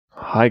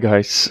Hi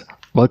guys,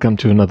 welcome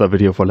to another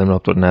video for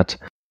Librem.net.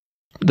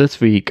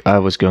 This week I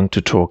was going to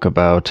talk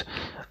about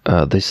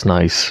this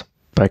nice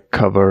back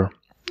cover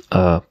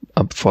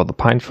for the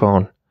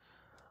PinePhone,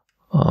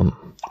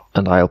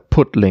 and I'll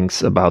put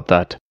links about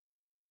that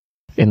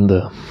in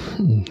the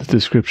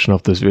description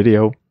of this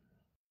video.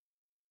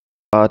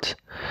 But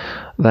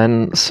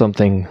then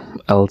something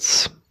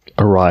else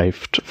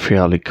arrived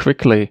fairly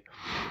quickly,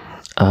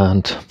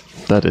 and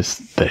that is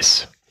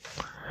this.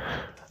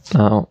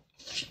 Now,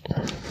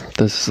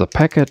 this is a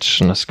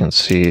package, and as you can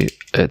see,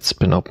 it's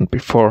been opened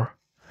before,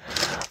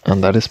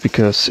 and that is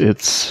because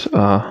it's,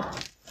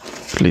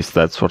 at least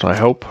that's what I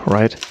hope,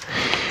 right?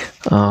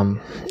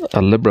 A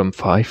Librem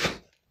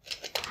 5.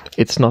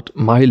 It's not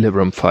my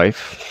Librem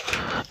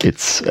 5,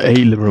 it's a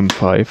Librem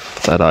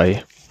 5 that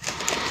I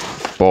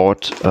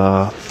bought.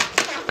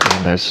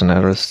 Okay, there's an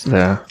error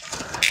there.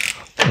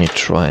 Let me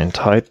try and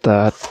hide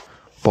that.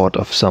 Bought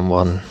of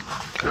someone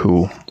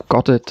who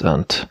got it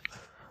and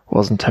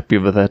wasn't happy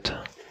with it,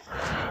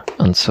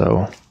 and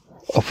so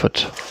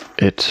offered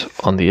it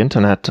on the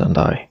internet, and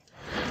I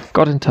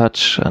got in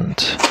touch and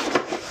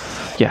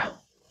yeah,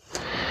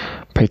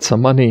 paid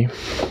some money,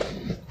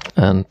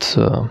 and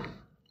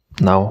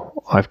now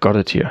I've got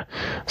it here.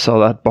 So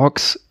that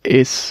box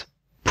is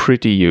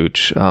pretty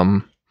huge.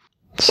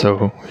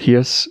 So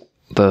here's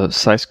the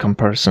size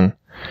comparison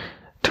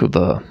to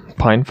the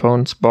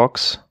PinePhone's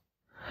box.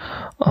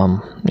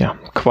 Yeah,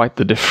 quite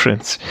the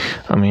difference.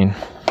 I mean,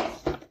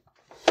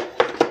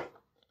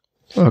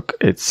 look,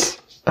 it's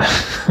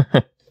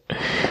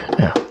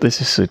yeah,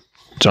 this is a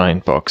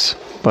giant box,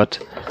 but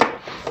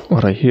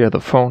what I hear, the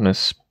phone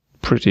is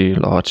pretty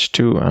large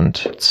too, and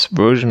it's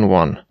version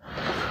 1,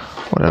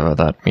 whatever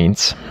that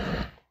means.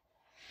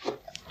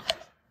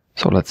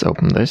 So let's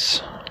open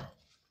this.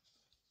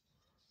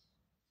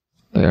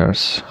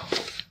 There's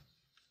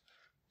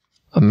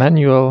a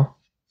manual.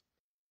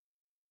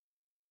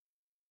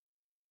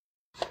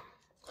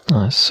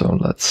 So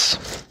let's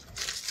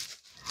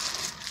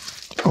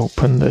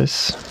open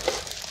this.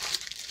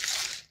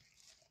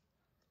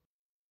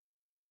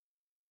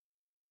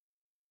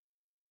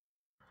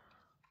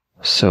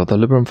 So the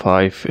Librem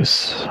 5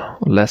 is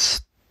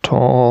less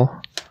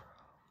tall,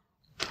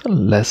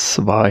 less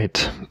wide,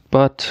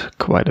 but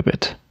quite a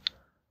bit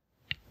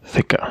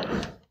thicker.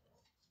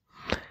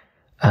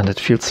 And it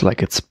feels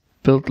like it's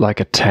built like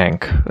a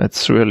tank.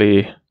 It's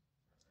really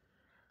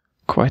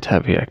quite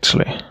heavy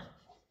actually.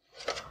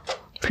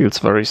 Feels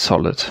very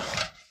solid.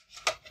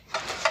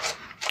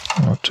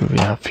 What do we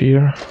have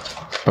here?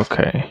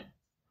 Okay.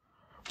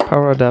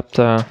 Power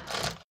adapter.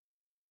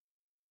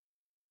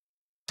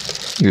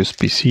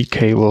 USB-C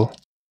cable.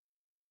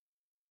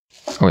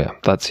 Oh yeah,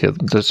 that's here.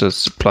 This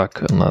is the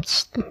plug, and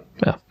that's,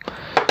 yeah,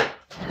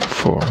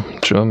 for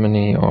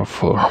Germany or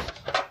for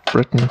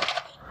Britain.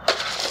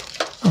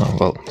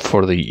 Well,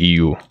 for the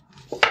EU,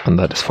 and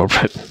that is for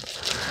Britain.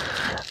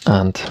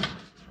 And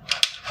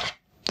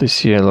this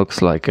here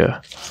looks like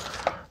a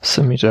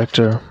SIM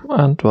ejector,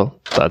 and well,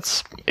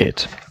 that's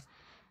it.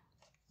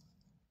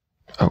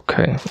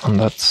 Okay, and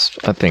that's,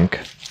 I think,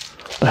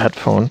 the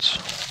headphones.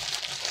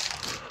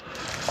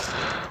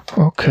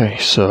 Okay,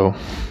 so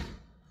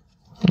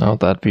now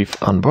that we've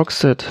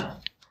unboxed it,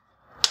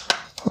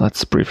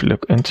 let's briefly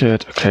look into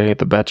it. Okay,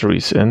 the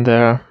battery's in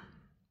there.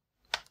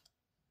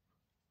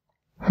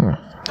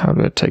 How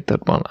do I take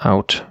that one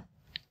out?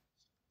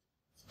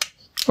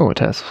 Oh, it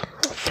has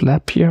a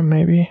flap here,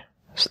 maybe?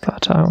 Is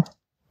that how?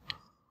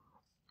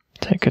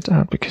 Take it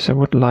out, because I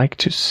would like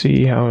to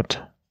see what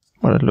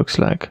it looks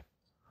like.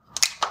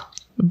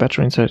 The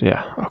battery inside,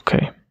 yeah,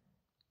 okay.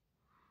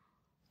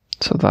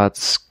 So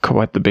that's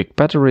quite the big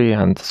battery,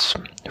 and it's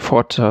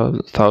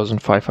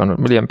 4,500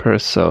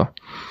 milliamperes, so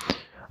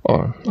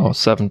or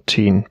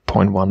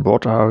 17.1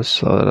 watt hours.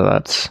 So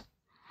that's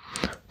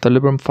the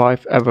Librem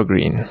 5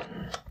 Evergreen.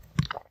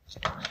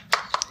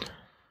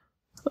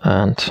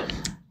 And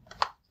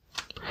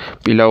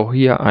below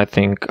here, I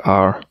think,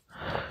 are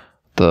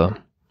the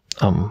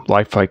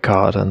Wi-Fi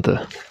card and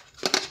the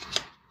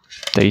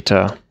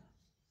data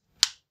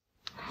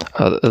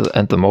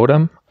and the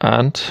modem,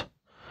 and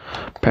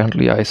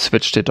apparently I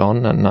switched it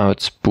on and now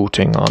it's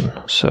booting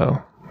on.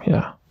 So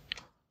yeah,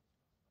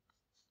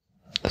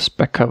 this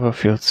back cover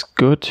feels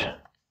good.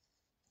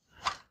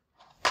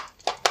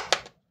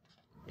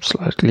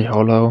 Slightly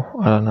hollow,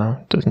 I don't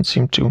know, doesn't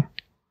seem to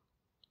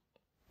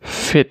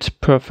fit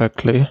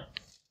perfectly.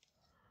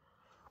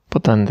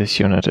 But then this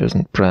unit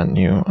isn't brand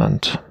new,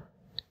 and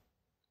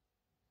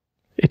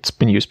it's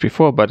been used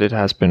before, but it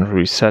has been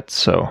reset,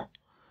 so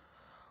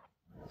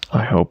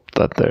I hope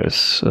that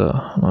there's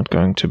not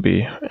going to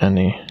be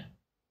any...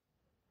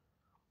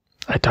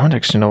 I don't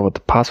actually know what the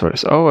password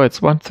is. Oh,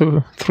 it's 1,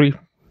 2, 3.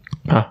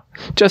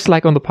 Just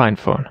like on the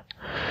PinePhone.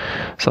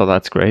 So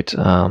that's great.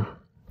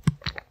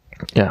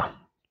 Yeah,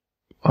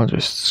 I'll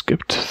just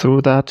skip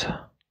through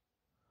that.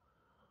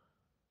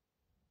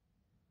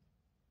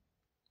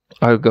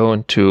 I'll go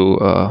into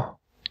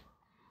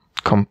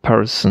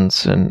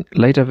comparisons in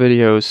later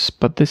videos,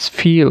 but this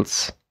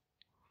feels,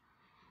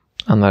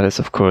 and that is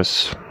of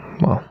course,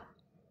 well,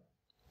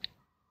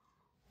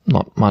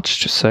 not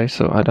much to say.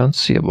 So I don't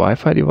see a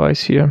Wi-Fi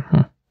device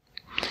here.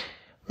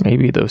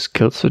 Maybe those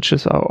kill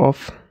switches are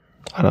off.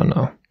 I don't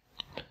know.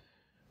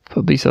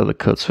 So these are the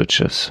kill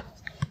switches.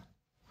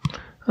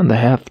 And they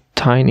have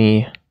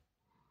tiny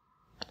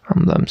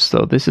them.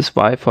 So this is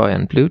Wi-Fi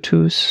and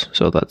Bluetooth.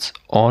 So that's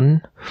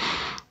on.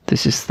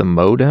 This is the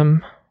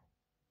modem.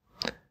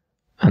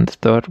 And the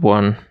third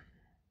one.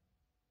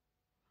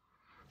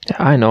 Yeah,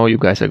 I know you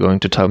guys are going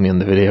to tell me in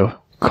the video,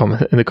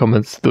 in the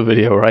comments of the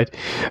video, right?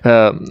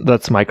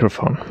 That's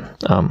microphone.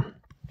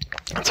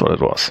 That's what it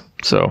was.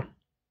 So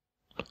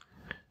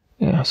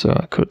yeah, so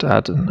I could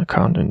add an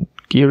account in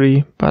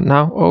Geary, but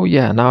now, oh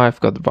yeah, now I've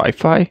got the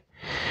Wi-Fi.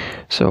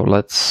 So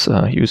let's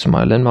use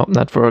my Librem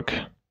network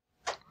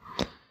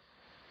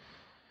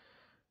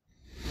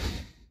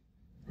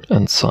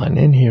and sign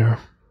in here.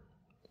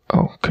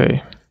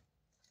 Okay,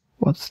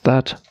 what's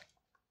that?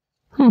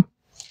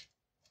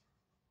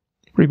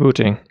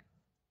 Rebooting.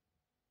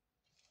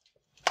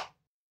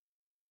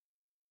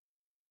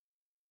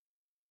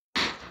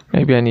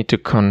 Maybe I need to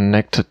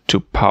connect it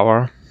to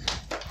power.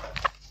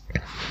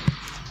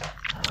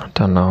 I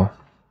don't know.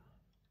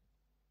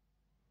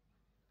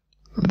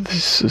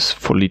 This is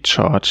fully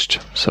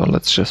charged, so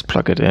let's just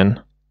plug it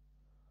in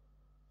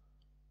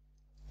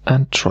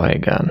and try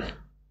again.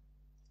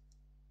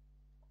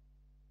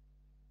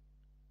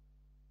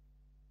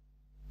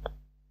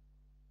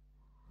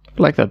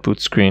 Like that boot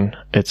screen,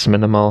 it's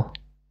minimal,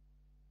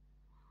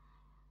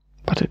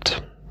 but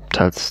it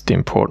tells the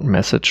important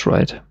message,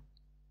 right?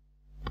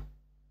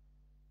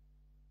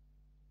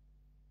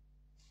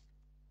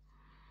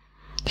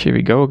 Here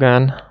we go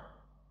again.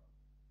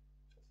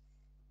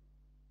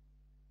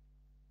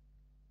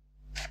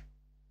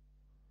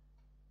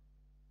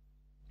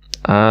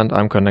 And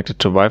I'm connected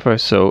to Wi-Fi,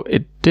 so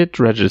it did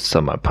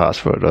register my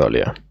password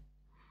earlier.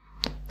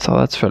 So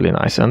that's fairly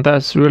nice. And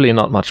there's really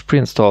not much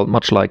pre-installed,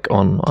 much like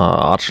on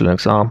Arch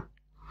Linux ARM.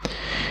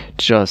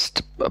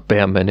 Just a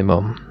bare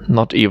minimum.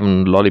 Not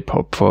even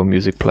Lollipop for a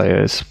music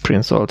player is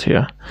pre-installed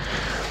here.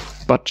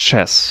 But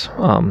Chess.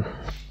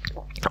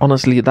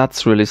 Honestly,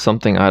 that's really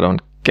something I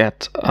don't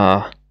get.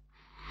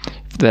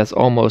 There's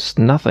almost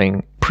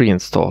nothing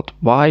pre-installed.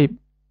 Why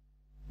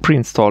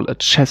pre-install a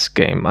chess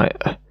game?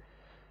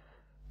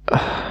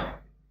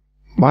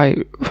 Why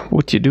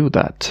would you do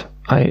that?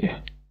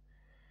 I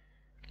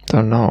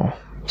don't know.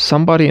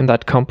 Somebody in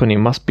that company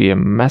must be a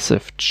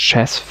massive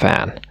chess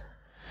fan.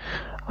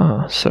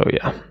 So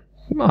yeah,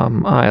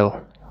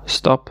 I'll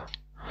stop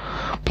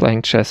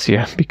playing chess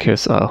here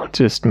because I'll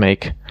just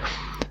make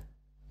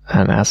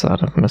an ass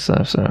out of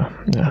myself. So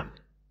yeah.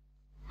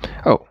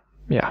 Oh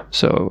yeah.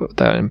 So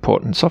there are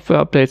important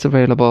software updates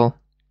available.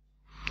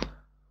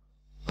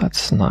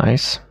 That's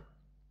nice.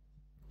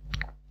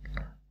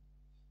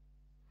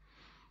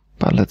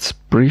 But let's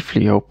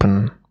briefly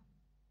open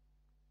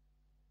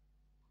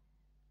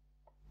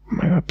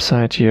my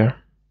website here.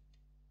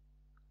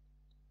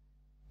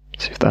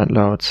 See if that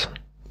loads.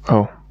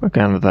 Oh,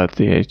 again without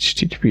the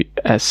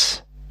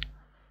HTTPS.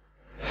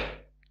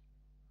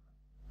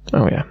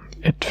 Oh yeah,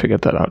 it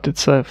figured that out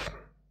itself.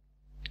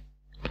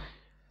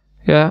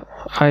 Yeah,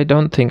 I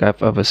don't think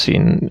I've ever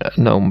seen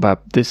GNOME web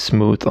this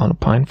smooth on a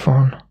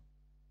PinePhone.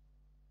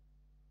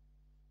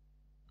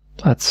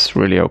 That's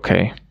really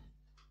okay.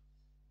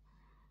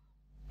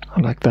 I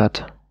like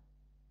that.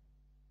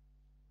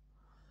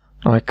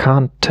 Now I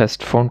can't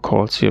test phone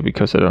calls here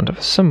because I don't have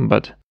a SIM,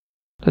 but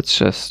let's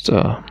just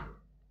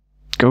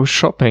go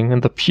shopping in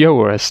the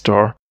POS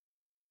store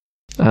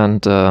and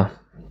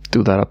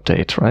do that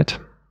update, right?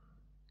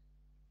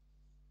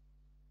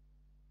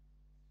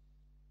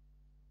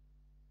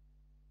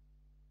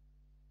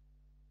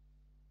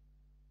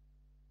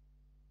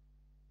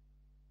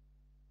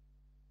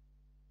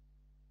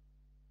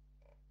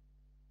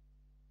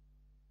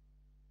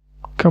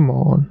 Come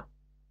on.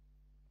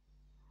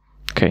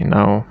 Okay,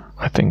 now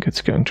I think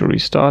it's going to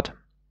restart.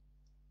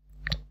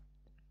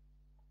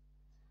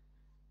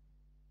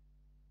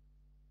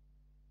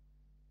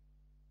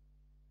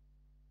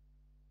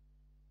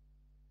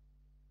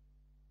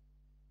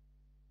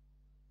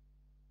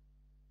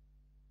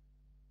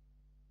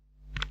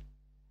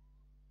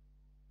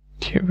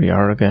 Here we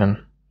are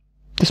again.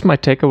 This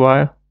might take a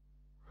while.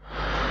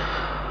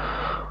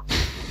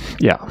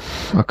 Yeah,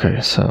 okay,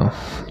 so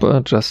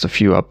but just a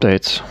few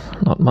updates,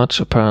 not much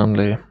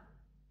apparently.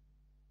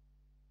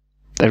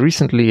 They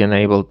recently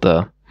enabled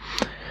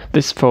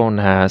this phone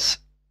has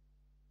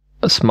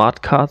a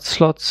smart card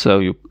slot, so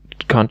you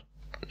can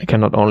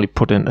not only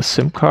put in a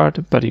SIM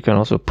card, but you can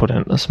also put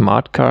in a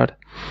smart card.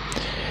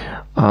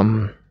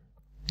 And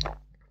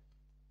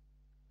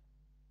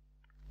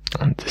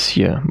this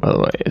here, by the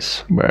way,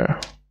 is where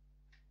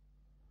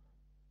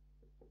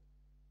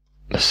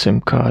the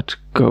SIM card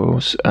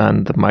goes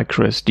and the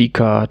micro SD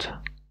card.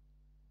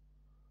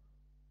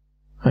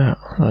 Yeah,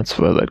 that's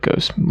where that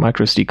goes.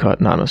 Micro SD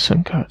card, nano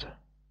SIM card.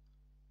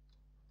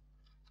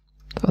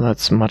 So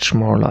that's much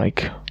more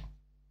like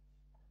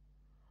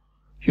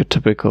your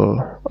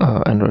typical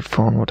Android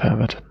phone would have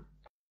it.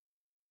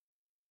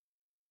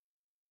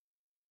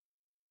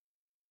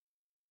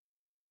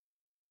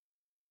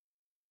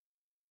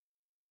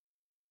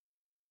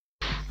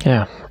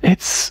 Yeah,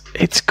 it's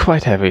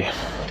quite heavy,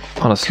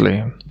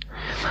 honestly.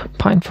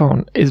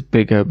 PinePhone is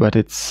bigger, but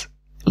it's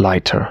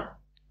lighter.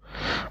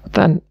 But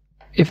then,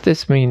 if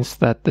this means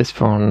that this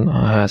phone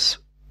has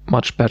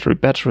much better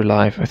battery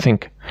life, I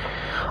think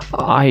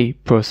I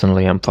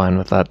personally am fine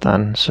with that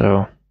then.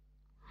 So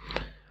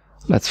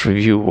let's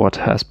review what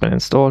has been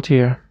installed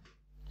here.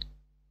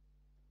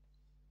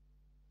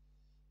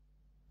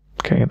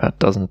 Okay, that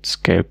doesn't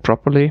scale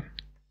properly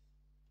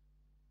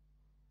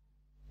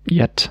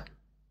yet.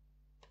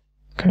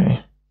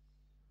 Okay.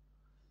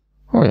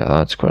 Oh yeah,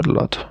 that's quite a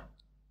lot.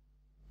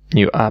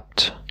 New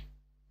apt,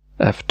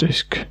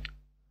 fdisk,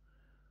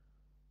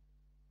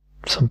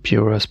 some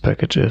Purism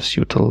packages,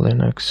 util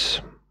Linux,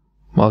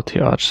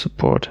 multi-arch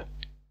support.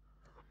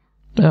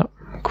 Yeah,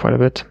 quite a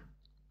bit.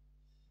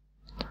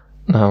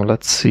 Now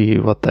let's see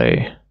what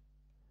they...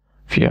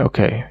 Yeah,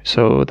 okay,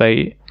 so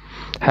they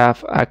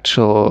have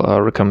actual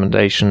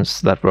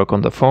recommendations that work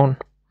on the phone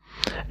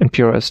in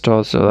Purism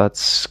Store, so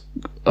that's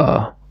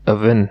a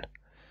win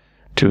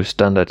to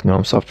standard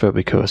GNOME software,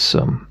 because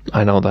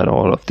I know that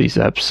all of these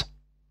apps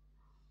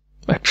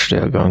actually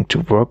are going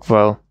to work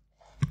well.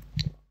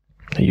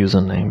 The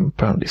username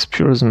apparently is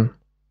Purism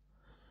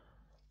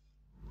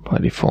by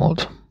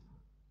default.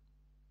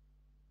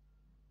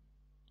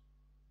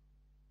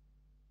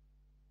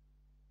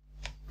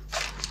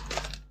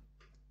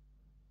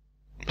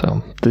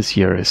 So this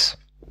year is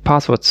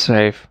password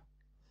safe.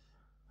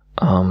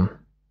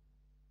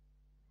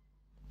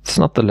 It's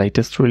not the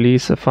latest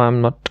release, if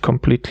I'm not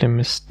completely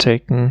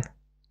mistaken.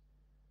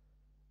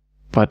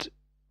 But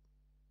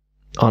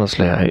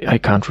honestly, I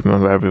can't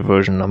remember every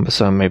version number,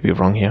 so I may be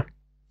wrong here.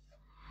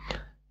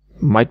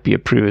 Might be a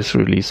previous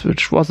release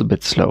which was a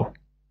bit slow.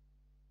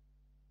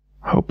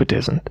 Hope it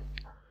isn't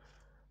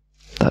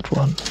that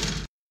one.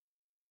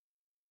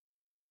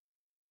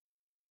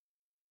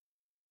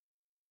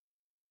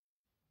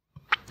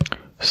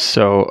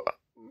 So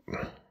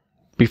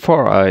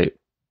before I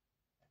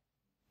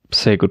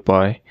say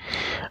goodbye,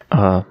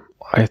 I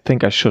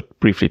think I should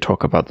briefly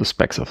talk about the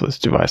specs of this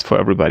device for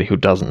everybody who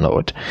doesn't know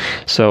it.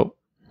 So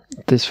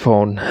this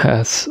phone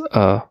has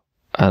an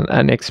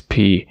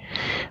NXP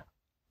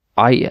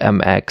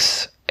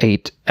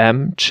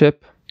IMX8M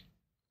chip,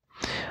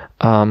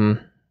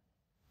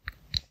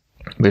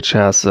 which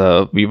has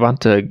a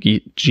Vivanta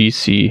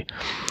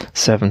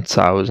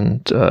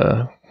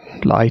GC7000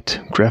 Lite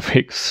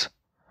graphics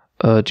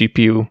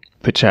GPU,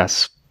 which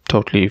has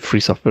totally free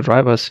software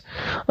drivers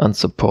and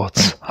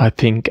supports, I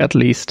think, at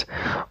least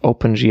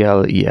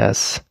OpenGL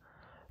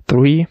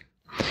ES3.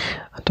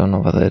 I don't know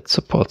whether it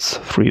supports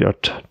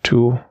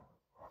 3.2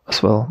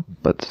 as well,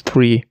 but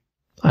 3,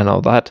 I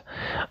know that.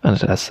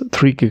 And it has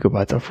 3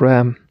 GB of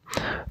RAM,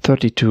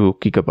 32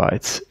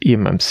 GB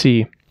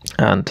eMMC,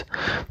 and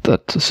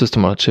that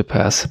system on a chip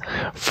has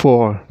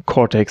 4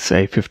 Cortex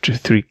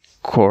A53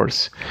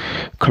 cores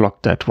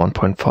clocked at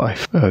 1.5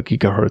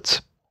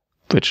 GHz,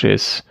 which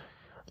is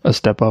a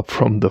step up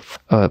from the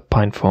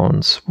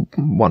PinePhone's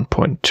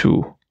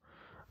 1.2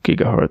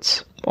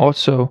 GHz.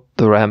 Also,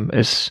 the RAM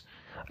is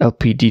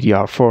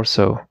LPDDR4,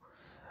 so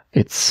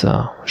it's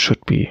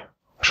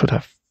should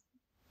have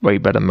way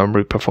better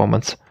memory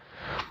performance.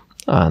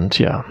 And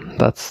yeah,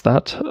 that's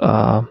that.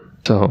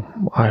 So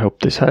I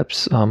hope this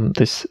helps.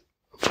 This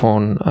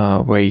phone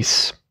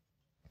weighs,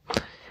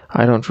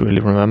 I don't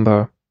really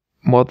remember,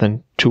 more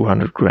than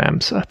 200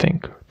 grams, I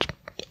think.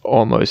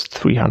 Almost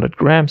 300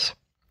 grams.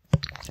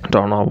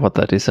 Don't know what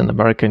that is in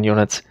American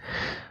units.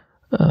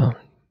 And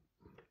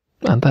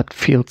that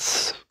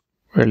feels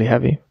really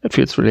heavy. It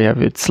feels really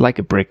heavy. It's like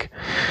a brick.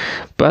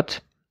 But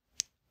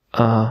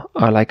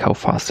I like how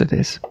fast it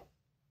is.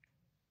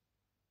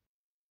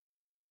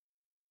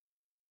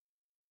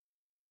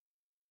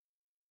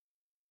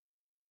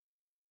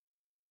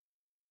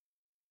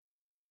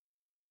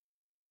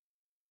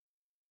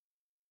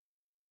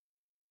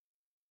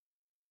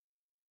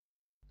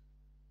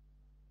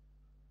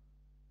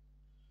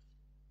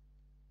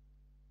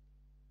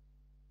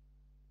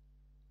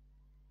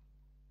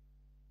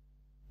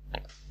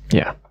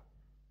 Yeah.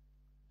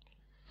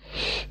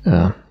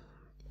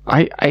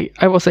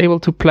 I was able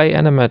to play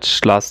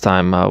Animatch last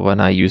time when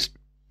I used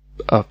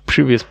a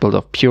previous build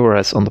of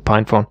Purism on the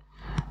PinePhone,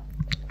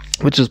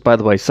 which is, by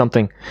the way,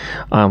 something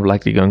I'm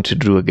likely going to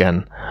do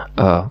again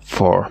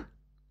for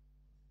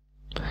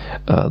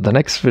the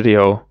next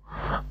video,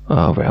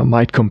 where I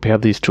might compare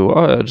these two,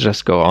 or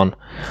just go on,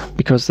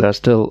 because there are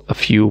still a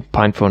few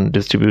PinePhone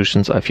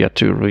distributions I've yet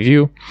to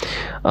review.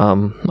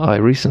 I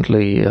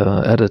recently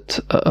added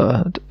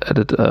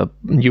a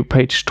new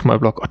page to my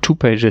blog, or 2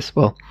 pages.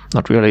 Well,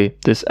 not really.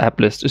 This app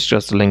list is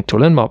just a link to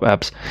Linmob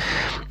apps,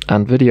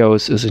 and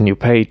videos is a new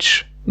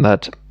page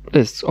that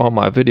lists all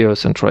my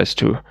videos and tries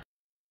to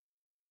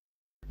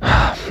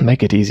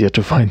make it easier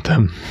to find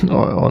them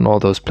on all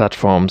those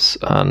platforms.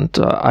 And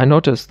I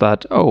noticed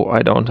that,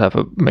 I don't have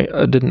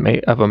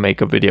didn't ever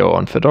make a video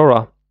on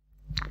Fedora,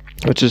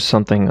 which is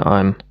something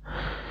I'm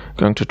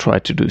going to try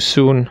to do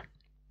soon.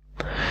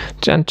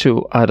 Gen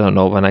 2, I don't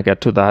know when I get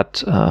to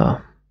that.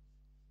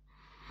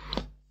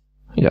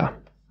 Yeah,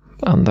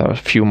 and there are a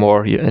few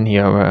more in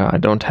here where I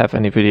don't have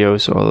any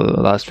videos, or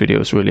the last video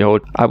is really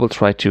old. I will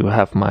try to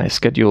have my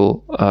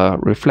schedule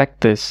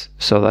reflect this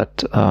so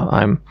that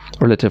I'm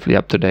relatively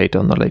up to date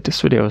on the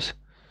latest videos.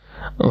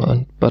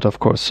 But of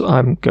course,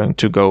 I'm going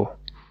to go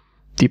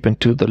deep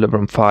into the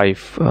Librem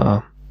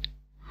 5,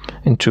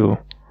 into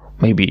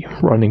maybe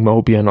running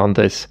Mobian on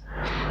this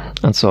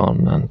and so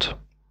on, and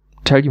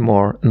tell you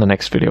more in the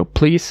next video.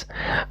 Please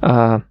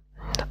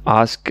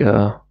ask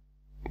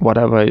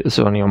whatever is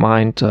on your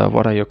mind.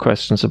 What are your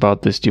questions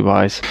about this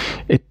device?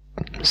 It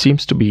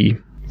seems to be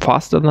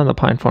faster than the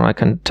PinePhone, I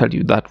can tell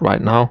you that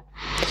right now,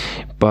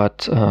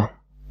 but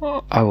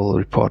I will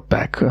report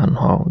back on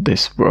how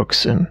this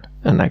works in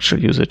actual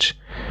usage.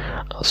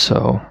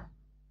 So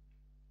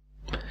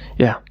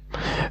yeah,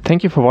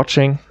 thank you for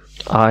watching.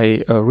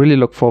 I really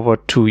look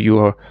forward to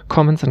your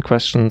comments and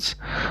questions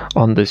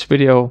on this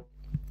video,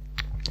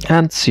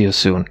 and see you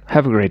soon.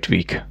 Have a great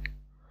week.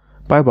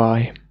 Bye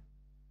bye.